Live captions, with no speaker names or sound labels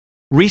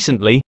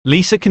Recently,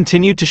 Lisa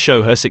continued to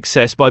show her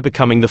success by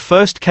becoming the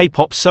first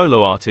K-pop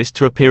solo artist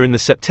to appear in the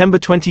September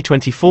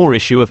 2024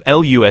 issue of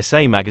ELLE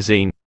USA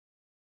magazine.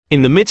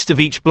 In the midst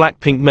of each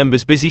BLACKPINK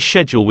member's busy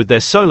schedule with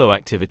their solo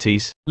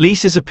activities,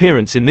 Lisa's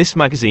appearance in this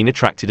magazine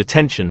attracted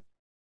attention.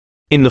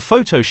 In the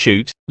photo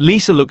shoot,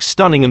 Lisa looks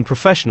stunning and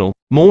professional,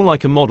 more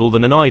like a model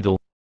than an idol.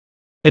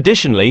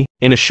 Additionally,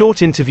 in a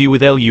short interview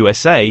with ELLE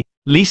USA,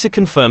 Lisa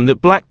confirmed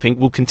that BLACKPINK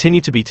will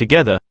continue to be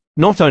together,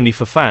 not only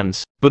for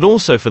fans, but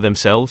also for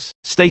themselves,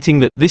 stating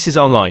that, "This is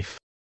our life."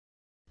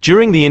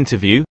 During the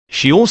interview,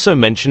 she also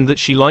mentioned that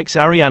she likes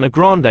Ariana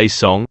Grande's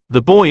song,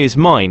 "The Boy Is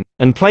Mine,"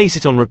 and plays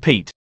it on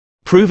repeat.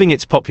 Proving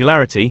its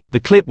popularity,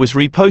 the clip was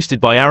reposted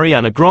by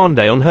Ariana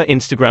Grande on her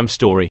Instagram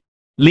story.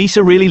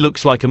 "Lisa really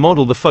looks like a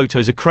model, the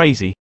photos are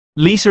crazy.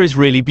 Lisa is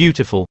really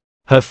beautiful.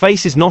 Her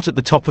face is not at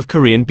the top of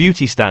Korean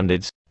beauty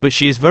standards, but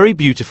she is very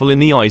beautiful in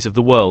the eyes of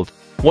the world.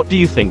 What do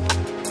you think?"